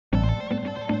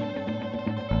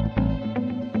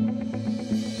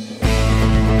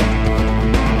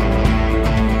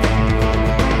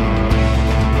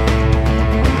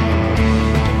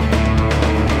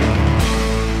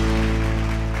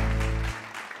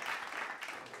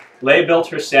Lei built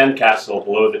her sandcastle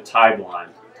below the tide line.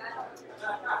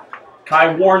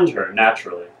 Kai warned her,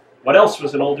 naturally. What else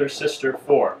was an older sister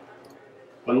for?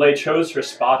 When Lei chose her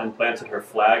spot and planted her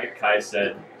flag, Kai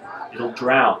said, "It'll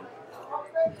drown."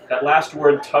 That last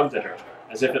word tugged at her,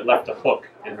 as if it left a hook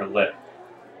in her lip.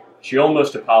 She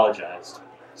almost apologized,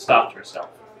 stopped herself.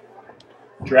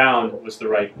 Drown was the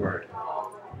right word.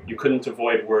 You couldn't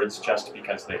avoid words just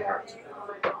because they hurt.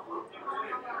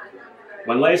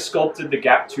 When Lei sculpted the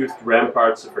gap-toothed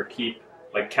ramparts of her keep,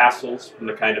 like castles from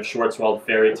the kind of Schwarzwald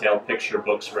fairy tale picture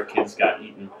books where kids got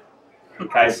eaten,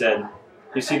 Kai said,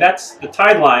 "You see, that's the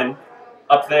tide line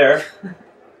up there,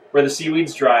 where the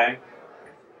seaweed's drying."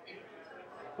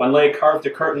 When Lei carved a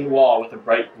curtain wall with a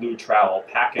bright blue trowel,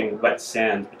 packing wet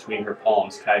sand between her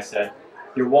palms, Kai said,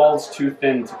 "Your wall's too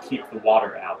thin to keep the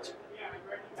water out."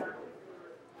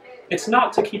 "It's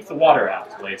not to keep the water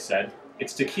out," Lei said.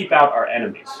 "It's to keep out our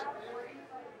enemies."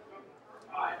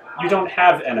 "You don't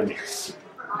have enemies."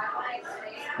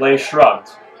 Lei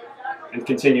shrugged and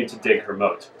continued to dig her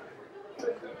moat.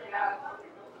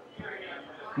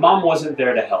 Mom wasn't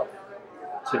there to help.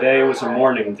 Today was a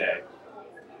mourning day.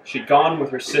 She'd gone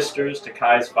with her sisters to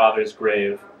Kai's father's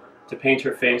grave to paint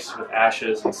her face with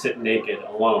ashes and sit naked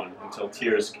alone until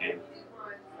tears came.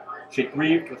 She'd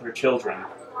grieved with her children,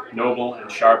 noble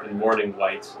and sharp in mourning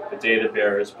white, the day the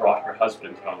bearers brought her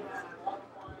husband home.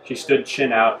 She stood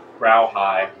chin out, brow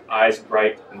high, eyes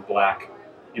bright and black,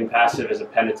 impassive as a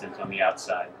penitent on the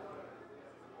outside.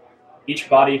 "Each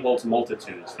body holds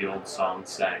multitudes," the old song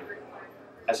sang.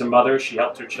 As a mother, she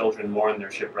helped her children mourn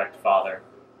their shipwrecked father.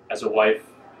 As a wife,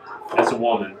 as a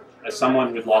woman, as someone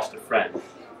who had lost a friend,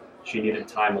 she needed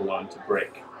time alone to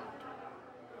break.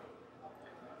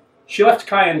 She left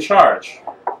Kai in charge,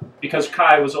 because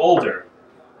Kai was older,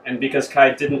 and because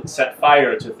Kai didn't set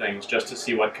fire to things just to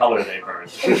see what color they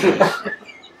burned.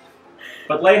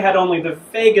 But Lei had only the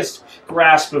vaguest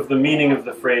grasp of the meaning of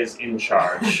the phrase "in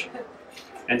charge,"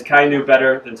 and Kai knew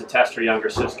better than to test her younger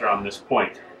sister on this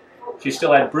point. She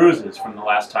still had bruises from the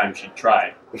last time she'd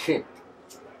tried.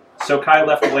 So Kai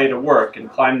left Lei to work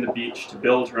and climbed the beach to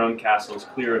build her own castles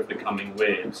clear of the coming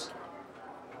waves.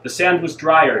 The sand was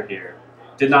drier here,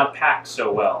 did not pack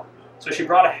so well, so she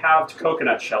brought a halved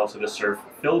coconut shell to the surf,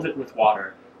 filled it with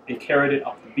water, and carried it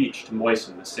up the beach to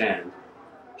moisten the sand.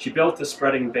 She built a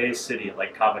spreading bay city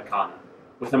like Cavacana,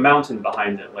 with a mountain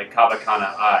behind it like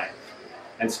Cavacana Eye,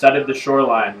 and studded the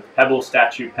shoreline with pebble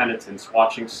statue penitents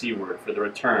watching seaward for the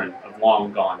return of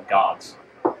long-gone gods,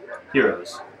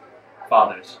 heroes,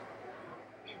 fathers.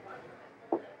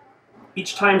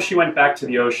 Each time she went back to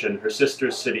the ocean, her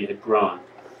sister's city had grown.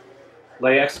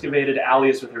 Lei excavated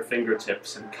alleys with her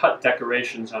fingertips and cut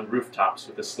decorations on rooftops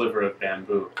with a sliver of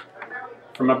bamboo.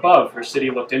 From above, her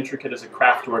city looked intricate as a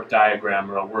craftwork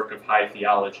diagram or a work of high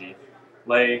theology.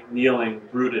 Lei, kneeling,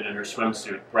 brooded in her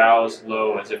swimsuit, brows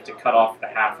low as if to cut off the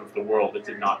half of the world that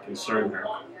did not concern her.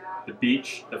 The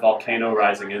beach, the volcano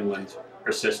rising inland,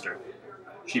 her sister.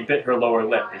 She bit her lower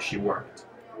lip as she worked.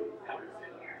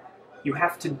 "You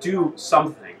have to do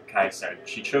something," Kai said.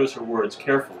 She chose her words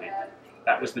carefully.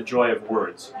 That was the joy of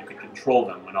words. You could control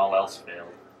them when all else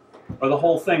failed. "Or the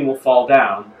whole thing will fall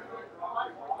down."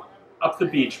 Up the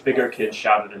beach, bigger kids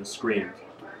shouted and screamed.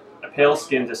 A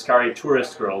pale-skinned Askari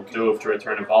tourist girl dove to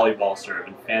return a volleyball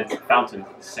serve and fountained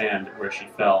the sand where she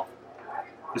fell.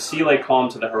 The sea lay calm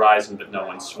to the horizon, but no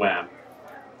one swam.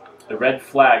 The red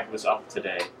flag was up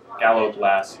today, gallo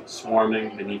glass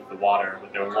swarming beneath the water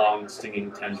with their long,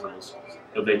 stinging tendrils,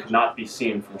 though they could not be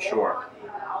seen from shore.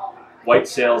 White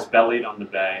sails bellied on the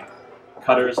bay.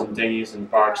 Cutters and dinghies and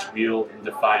barks wheeled in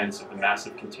defiance of the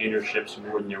massive container ships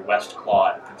moored near West Claw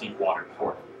at the deep-water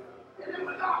port.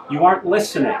 "You aren't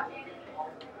listening."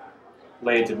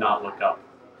 Lei did not look up.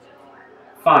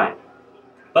 "Fine.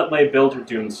 Let Lei build her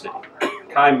dune city."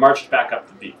 Kai marched back up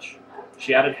the beach.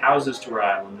 She added houses to her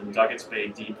island and dug its bay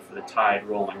deep for the tide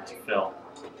rolling to fill.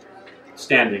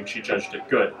 Standing, she judged it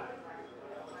good.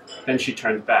 Then she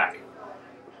turned back.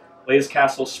 Lei's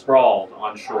castle sprawled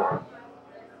on shore.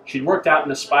 She'd worked out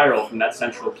in a spiral from that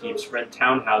central keep, spread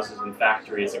townhouses and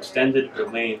factories, extended her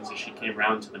lanes as she came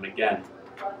round to them again.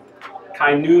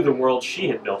 Kai knew the world she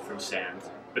had built from sand,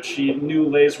 but she knew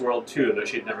Lei's world too, though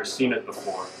she had never seen it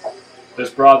before.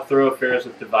 Those broad thoroughfares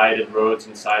with divided roads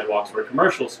and sidewalks were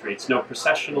commercial streets, no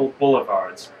processional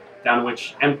boulevards, down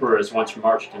which emperors once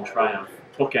marched in triumph,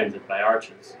 bookended by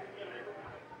arches.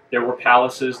 There were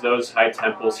palaces, those high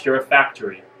temples, here a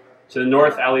factory. To the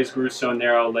north, alleys grew so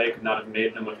narrow Lei could not have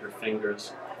made them with her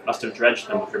fingers, must have dredged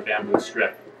them with her bamboo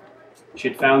strip. She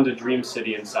had found a dream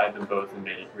city inside them both and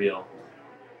made it real.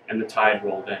 And the tide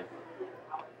rolled in.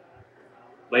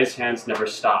 Lei's hands never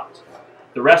stopped.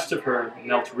 The rest of her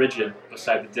knelt rigid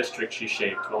beside the district she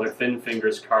shaped, while her thin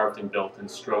fingers carved and built and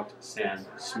stroked sand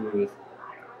smooth.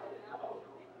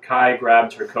 Kai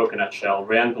grabbed her coconut shell,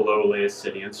 ran below Leia's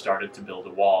city, and started to build a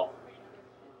wall.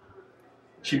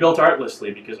 She built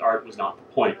artlessly because art was not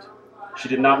the point. She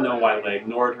did not know why Leia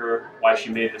ignored her, why she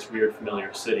made this weird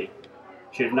familiar city.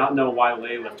 She did not know why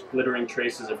Leia left glittering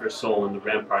traces of her soul in the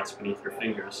ramparts beneath her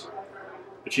fingers.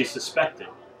 But she suspected.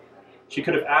 She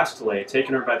could have asked Leia,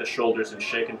 taken her by the shoulders and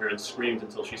shaken her and screamed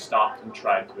until she stopped and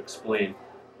tried to explain.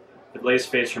 But Leia's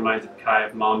face reminded Kai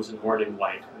of Mom's in mourning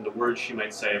white, and the words she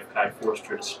might say if Kai forced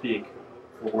her to speak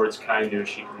were words Kai knew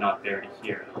she could not bear to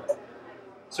hear.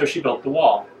 So she built the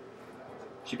wall.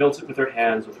 She built it with her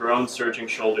hands, with her own surging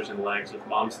shoulders and legs, with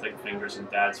Mom's thick fingers and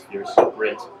Dad's fierce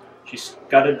grit. She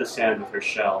scudded the sand with her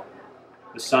shell.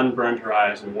 The sun burned her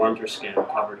eyes and warmed her skin and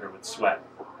covered her with sweat.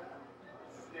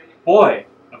 "Boy!"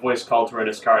 a voice called to her in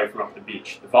Askari from up the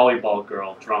beach, the volleyball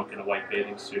girl, drunk in a white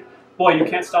bathing suit. "Boy, you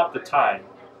can't stop the tide."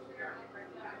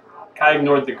 Kai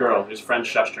ignored the girl, whose friend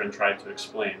shushed her and tried to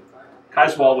explain.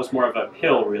 Kai's wall was more of a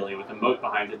hill, really, with a moat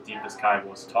behind it deep as Kai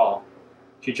was tall.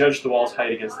 She judged the wall's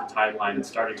height against the tide line and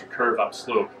started to curve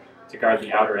upslope to guard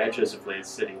the outer edges of Leia's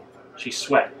city. She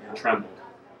sweat and trembled.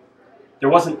 There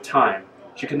wasn't time.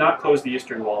 She could not close the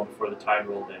eastern wall before the tide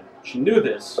rolled in. She knew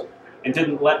this, and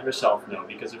didn't let herself know,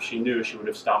 because if she knew, she would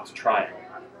have stopped trying.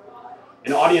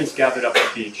 An audience gathered up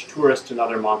the beach, tourists and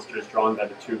other monsters drawn by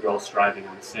the two girls striving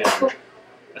in the sand.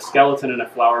 A skeleton in a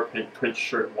flower-print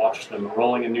shirt watched them,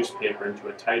 rolling a newspaper into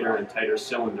a tighter and tighter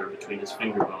cylinder between his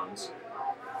finger bones.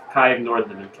 Kai ignored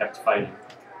them and kept fighting.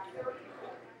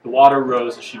 The water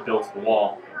rose as she built the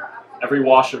wall. Every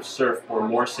wash of surf bore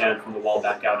more sand from the wall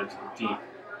back out into the deep.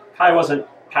 Kai wasn't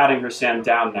patting her sand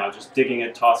down now, just digging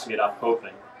it, tossing it up,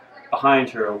 hoping. Behind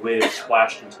her, a wave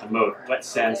splashed into the moat. Wet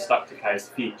sand stuck to Kai's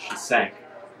feet. She sank.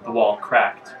 The wall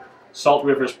cracked. Salt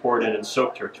rivers poured in and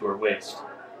soaked her to her waist.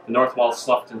 The north wall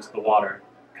sloughed into the water.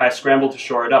 Kai scrambled to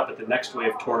shore it up, but the next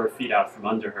wave tore her feet out from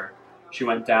under her. She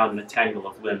went down in a tangle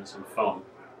of limbs and foam.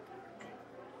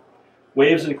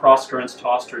 Waves and cross-currents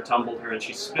tossed her, tumbled her, and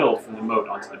she spilled from the moat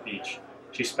onto the beach.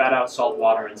 She spat out salt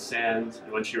water and sand,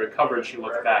 and when she recovered, she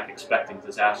looked back, expecting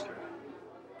disaster.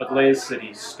 But Leia's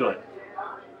city stood.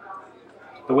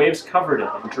 The waves covered it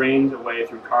and drained away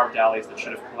through carved alleys that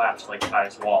should have collapsed like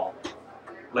Kai's wall.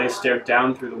 Leia stared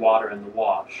down through the water and the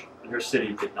wash, and her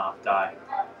city did not die.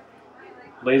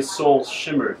 Leia's soul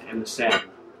shimmered in the sand.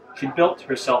 She'd built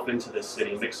herself into this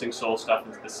city, mixing soul stuff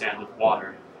into the sand with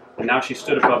water, and now she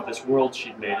stood above this world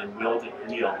she'd made and willed it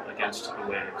kneel against the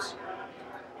waves.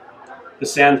 The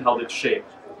sand held its shape.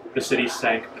 The city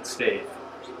sank but stayed.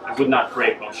 It would not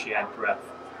break while she had breath.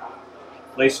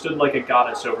 Leia stood like a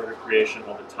goddess over her creation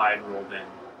while the tide rolled in.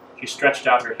 She stretched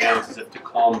out her hands as if to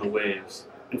calm the waves,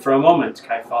 and for a moment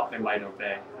Kai thought they might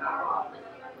obey.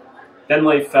 Then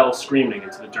Leia fell screaming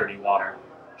into the dirty water.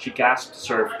 She gasped,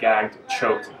 surf, gagged,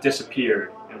 choked,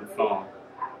 disappeared in the foam.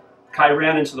 Kai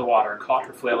ran into the water, caught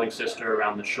her flailing sister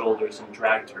around the shoulders, and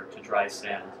dragged her to dry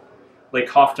sand. Leia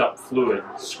coughed up fluid,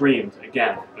 screamed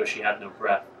again, though she had no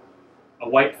breath. A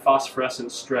white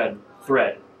phosphorescent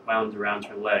thread wound around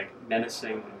her leg,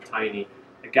 menacing and tiny,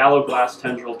 a gallo glass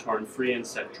tendril torn free and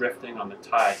set drifting on the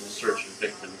tide in search of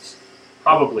victims.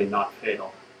 Probably not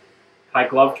fatal. Kai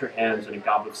gloved her hands in a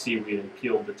gob of seaweed and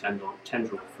peeled the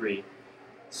tendril free.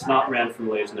 Snot ran from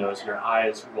Leia's nose, and her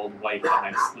eyes rolled white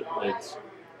behind slit lids.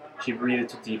 She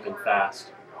breathed deep and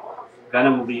fast.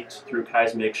 Venom leaked through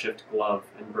Kai's makeshift glove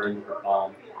and burned her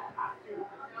palm.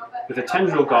 With the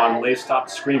tendril gone, Leia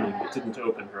stopped screaming but didn't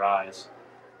open her eyes.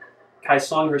 Kai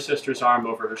slung her sister's arm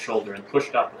over her shoulder and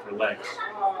pushed up with her legs.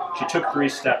 She took 3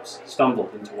 steps,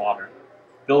 stumbled into water.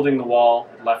 Building the wall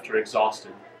had left her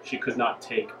exhausted. She could not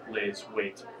take Leia's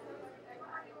weight.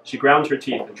 She ground her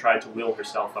teeth and tried to will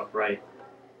herself upright.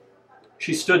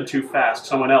 She stood too fast.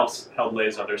 Someone else held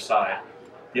Leia's other side.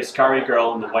 The Askari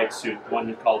girl in the white suit, the one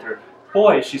who called her,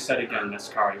 "Boy," she said again in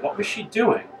Askari. What was she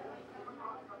doing?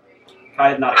 Kai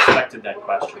had not expected that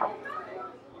question.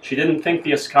 She didn't think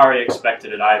the Askari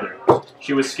expected it either.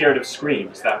 She was scared of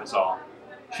screams, that was all.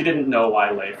 She didn't know why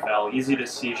Leia fell. Easy to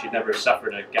see she'd never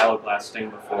suffered a gallo glass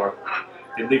sting before.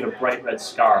 They'd leave a bright red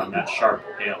scar on that sharp,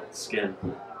 pale skin.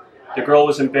 The girl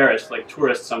was embarrassed, like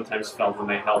tourists sometimes felt when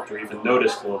they helped or even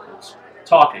noticed locals,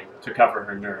 talking to cover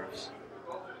her nerves.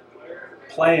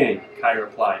 "Playing," Kai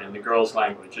replied in the girl's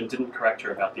language, and didn't correct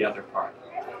her about the other part.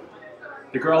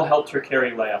 The girl helped her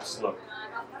carry Leia up slope.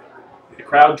 The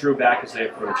crowd drew back as they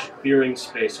approached, clearing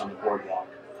space on the boardwalk.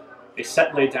 They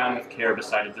set Leia down with care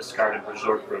beside a discarded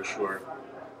resort brochure.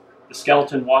 The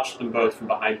skeleton watched them both from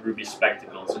behind ruby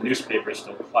spectacles, a newspaper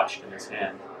still clutched in his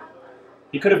hand.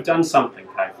 He could have done something,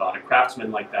 Kai thought. A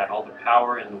craftsman like that, all the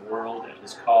power in the world at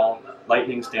his call.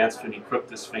 Lightnings danced when he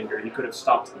crooked his finger. He could have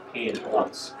stopped the pain at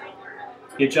once.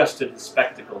 He adjusted his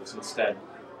spectacles instead.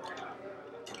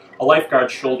 A lifeguard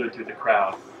shouldered through the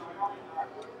crowd.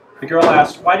 The girl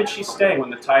asked, why did she stay when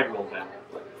the tide rolled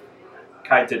in?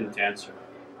 Kai didn't answer.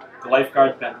 The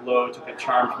lifeguard bent low, took a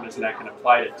charm from his neck, and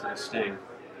applied it to the sting.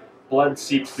 Blood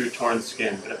seeped through torn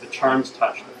skin, but at the charm's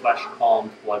touch, the flesh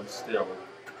calmed, blood stilled.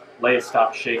 Leia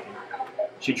stopped shaking.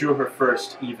 She drew her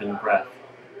first, even breath.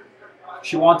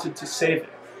 She wanted to save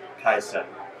it, Kai said.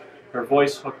 Her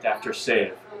voice hooked after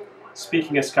save.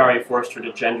 Speaking Askari forced her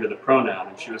to gender the pronoun,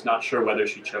 and she was not sure whether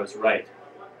she chose right.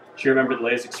 She remembered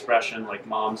Leia's expression, like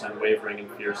Mom's unwavering and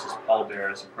fierce as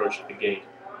pallbearers approached the gate.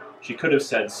 She could have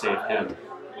said, save him.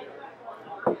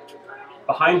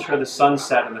 Behind her, the sun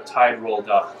set and the tide rolled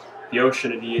up, the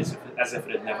ocean at ease as if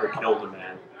it had never killed a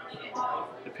man.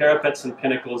 The parapets and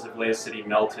pinnacles of Leia City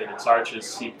melted, its arches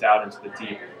seeped out into the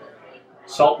deep.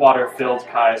 Salt water filled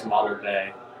Kai's model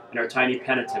bay, and her tiny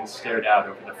penitent stared out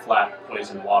over the flat,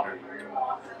 poisoned water.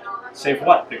 Save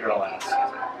what? The girl asked.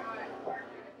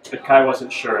 But Kai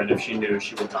wasn't sure, and if she knew,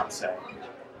 she would not say.